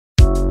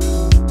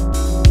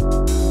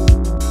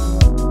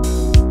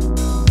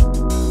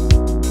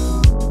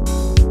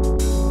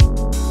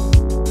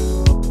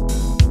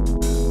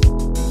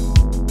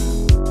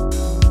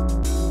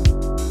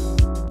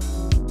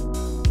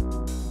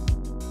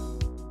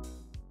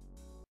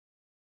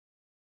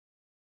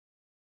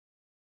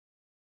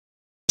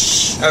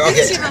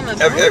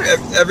Okay.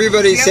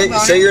 Everybody,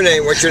 say your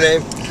name. What's your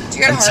name?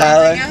 I'm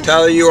Tyler.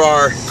 Tyler, you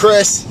are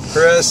Chris.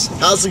 Chris.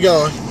 How's it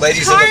going?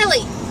 Ladies.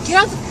 Charlie.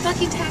 Get off the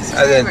fucking taxi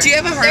driver. Do you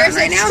have a heart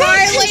right now?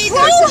 Charlie, there's a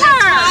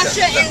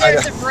Natasha, and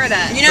there's a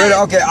Britta. You know, Britta,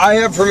 okay, I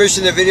have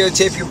permission to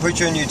videotape you and put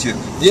you on YouTube.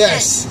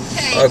 Yes.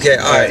 Okay,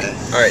 alright.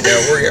 Alright, now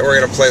we're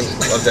gonna play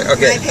love tape.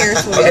 Okay. My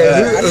parents will.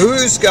 Okay,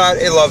 who's got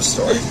a love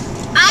story?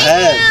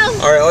 I do.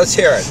 Alright, let's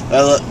hear it.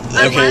 A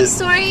love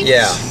story?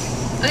 Yeah.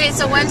 Okay,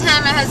 so one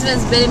time my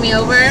husband's bidding me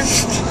over,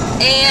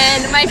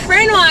 and my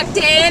friend walked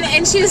in,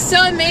 and she was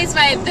so amazed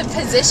by the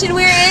position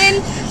we're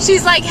in.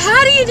 She's like,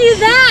 how do you do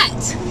that?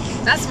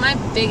 That's my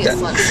biggest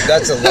love story.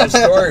 That's a love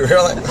story,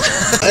 really?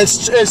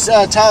 It's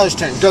Tyler's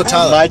turn. Go,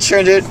 Tyler. My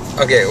turn, dude.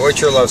 Okay, what's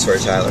your love story,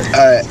 Tyler?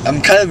 Alright,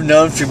 I'm kind of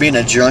known for being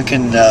a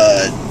drunken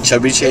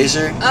chubby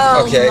chaser.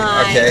 Oh, okay,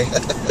 my. okay.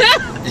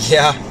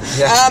 Yeah.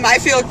 I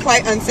feel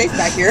quite unsafe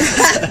back here.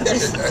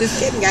 Just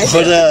kidding, guys.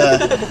 But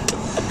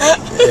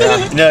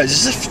no,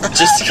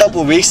 just a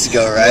couple weeks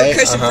ago, right?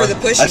 Cushion for the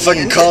pushing. I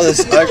fucking call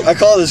this. I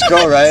call this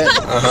girl, right?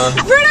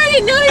 Britta, I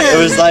didn't know you.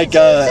 It was like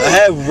I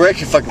have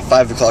work at fucking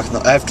 5 o'clock.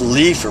 I have to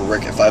leave for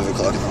work at 5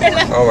 o'clock in the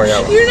morning. Oh my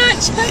god. You're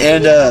not chubby.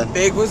 And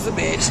big was the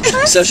bitch.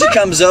 so she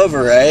comes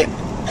over, right?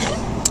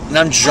 And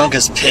I'm drunk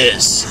as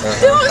piss.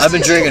 I've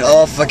been drinking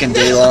all fucking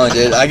day long,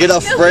 dude. I get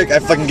off break, I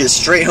fucking get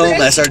straight home,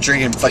 and I start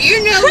drinking fucking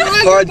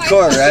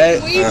hardcore, right?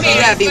 You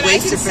gotta be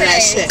wasted for that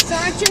shit.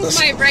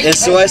 And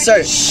so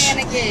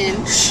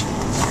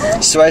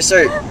I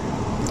start.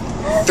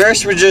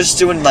 First, we're just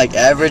doing like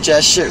average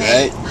ass shit,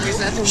 right?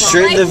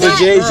 Straight to the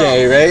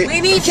vajayjay, right?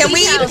 Can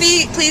we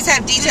please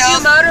have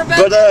details? But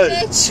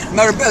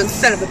Motorboat,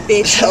 son of a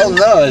bitch. hell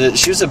no,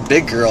 she was a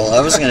big girl.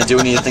 I wasn't gonna do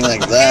anything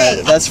like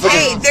that. That's fucking.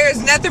 Hey,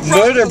 there's nothing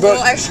wrong with a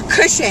little extra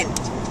cushion.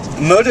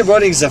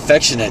 Motorboating's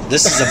affectionate.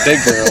 This is a big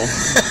girl.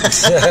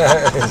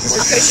 We're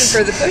cushion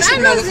for the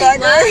pushing,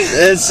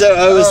 motherfucker. And so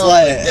I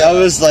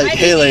was like,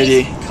 hey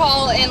lady.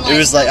 It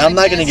was like, I'm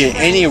not gonna get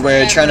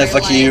anywhere trying to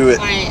fuck you.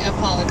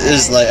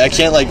 It's like I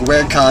can't like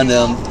wear a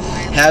condom,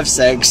 have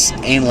sex,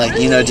 and like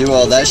do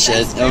all that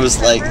shit. It was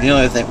like the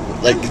only thing,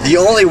 like the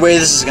only way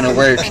this is gonna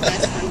work is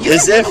You're a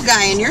if little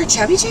guy and you're a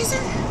chubby chaser.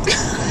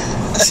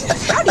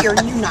 How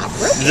are you not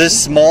broke? the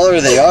smaller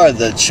they are,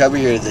 the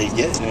chubbier they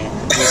get.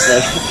 It's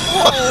like,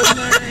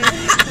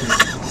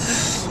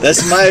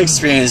 that's my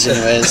experience,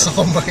 anyways.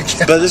 Oh my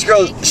god. But this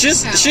girl,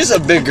 she's a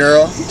big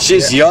girl.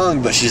 She's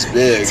young, but she's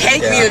big.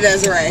 Take me to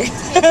Desiree.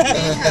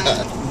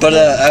 But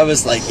I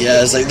was like,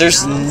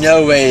 there's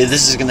no way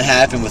this is gonna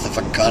happen with a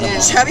fucking condom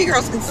on. Chubby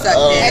girls can suck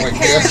my dick.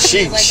 god.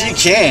 She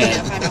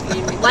can.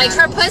 Like,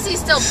 her pussy's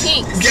still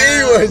pink.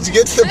 Anyways,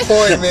 get to the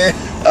point, man.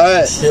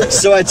 Alright,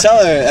 so I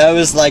tell her, I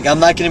was like, I'm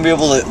not gonna be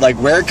able to like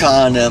wear a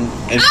condom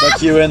and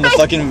fuck you in the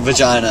fucking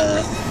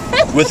vagina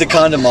with the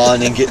condom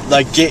on and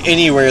get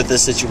anywhere with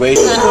this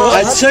situation.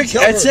 I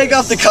take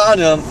off the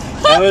condom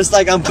and I was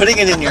like, I'm putting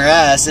it in your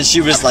ass, and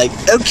she was like,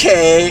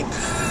 okay.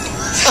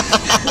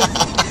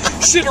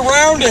 Shit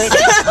around it.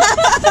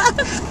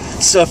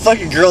 So a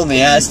fucking girl in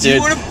the ass,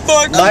 dude.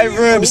 My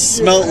room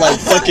smelled like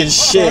fucking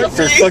shit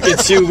for fucking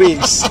 2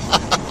 weeks.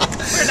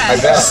 I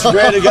bet.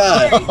 Swear to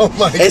God. Oh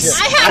my god.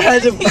 I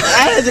had to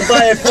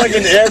buy a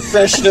fucking air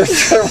freshener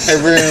for my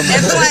room.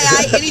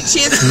 FYI, any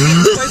chance of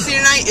getting pussy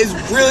tonight is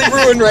really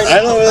ruined right now.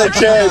 I don't really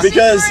care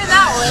because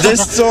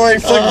this story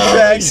fucking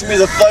cracks me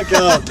the fuck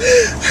up.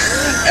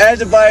 I had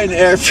to buy an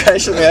air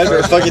freshener after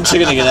a fucking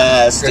chicken in the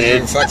ass,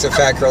 dude. Fucks a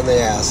fat girl in the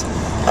ass.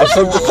 I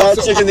fucked the fat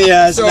chick in the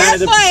ass. So, and I had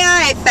to...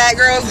 FYI, fat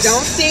girls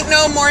don't stink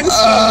no more than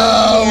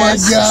Oh my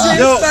god.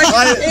 No,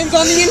 depends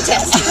on the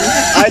intestine.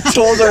 I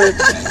told her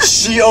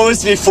she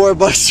owes me $4 for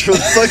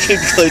the fucking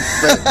click.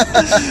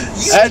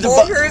 You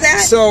told her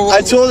that? So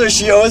I told her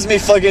she owes me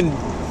fucking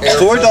 $4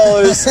 for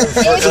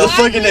the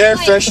fucking air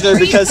freshener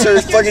because her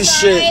fucking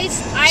shit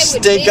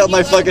stink up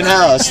my fucking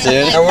house, dude.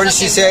 and what did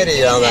she say to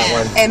you on that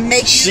one? And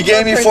make She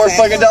gave me $4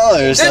 fucking.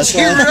 That's Did she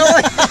why.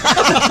 really?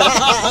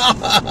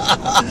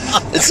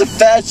 It's a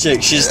fat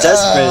chick. She's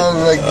desperate. Oh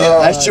my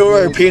god. I show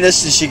her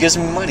penis and she gives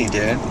me money,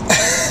 dude.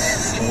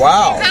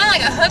 Wow. Kind of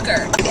like a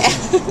hooker.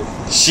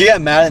 She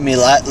got mad at me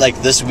like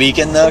this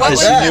weekend though,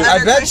 because she knew. I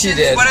bet she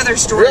did. What other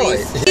stories?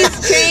 Really? Please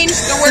change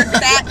the word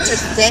fat to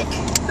thick.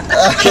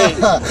 Okay,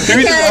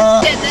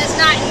 Because it does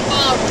not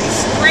involve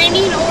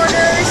restraining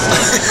orders,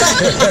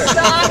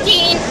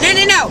 stalking.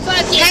 No.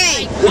 Fucking,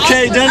 Hey. like,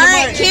 Okay, all done.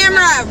 Alright,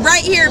 camera,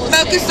 right here,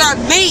 focus on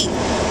me.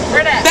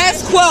 Britta.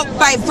 Best quote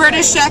by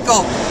Britta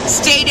Shekel.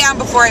 Stay down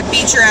before I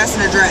beat your ass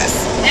in a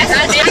dress.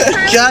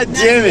 God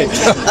damn it!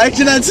 I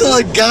cannot tell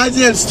a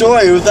goddamn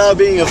story without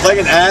being a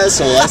fucking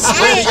asshole. I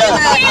swear to God,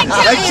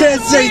 I can't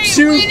say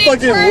 2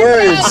 fucking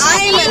words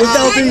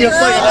without being a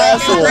fucking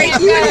asshole.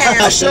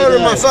 I showed her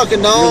my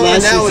fucking dong and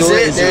that was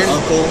it, dude.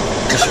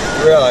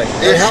 Really?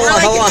 And how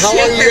long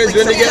have you guys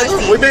been together?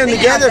 We've been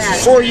together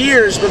for 4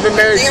 years, but been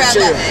married for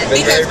 2.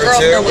 Been married for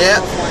 2? Yeah.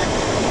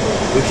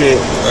 Okay.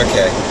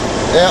 Okay.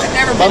 Yeah.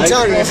 Never I'm been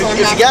telling you, to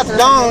if you got the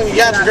dong, you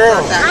got the girl.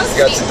 You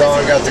got the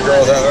dog, got the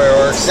girl. Is that the way it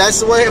works? That's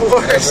the way it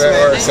works. That's the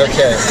way it works.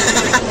 Okay.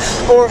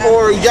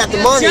 Or you got the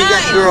money, you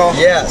got the girl.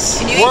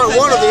 Yes. One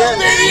or the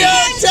other.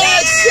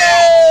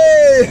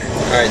 Taxi!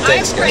 All right,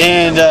 thanks, guys.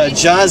 And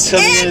John's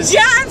coming in.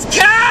 John's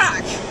coming.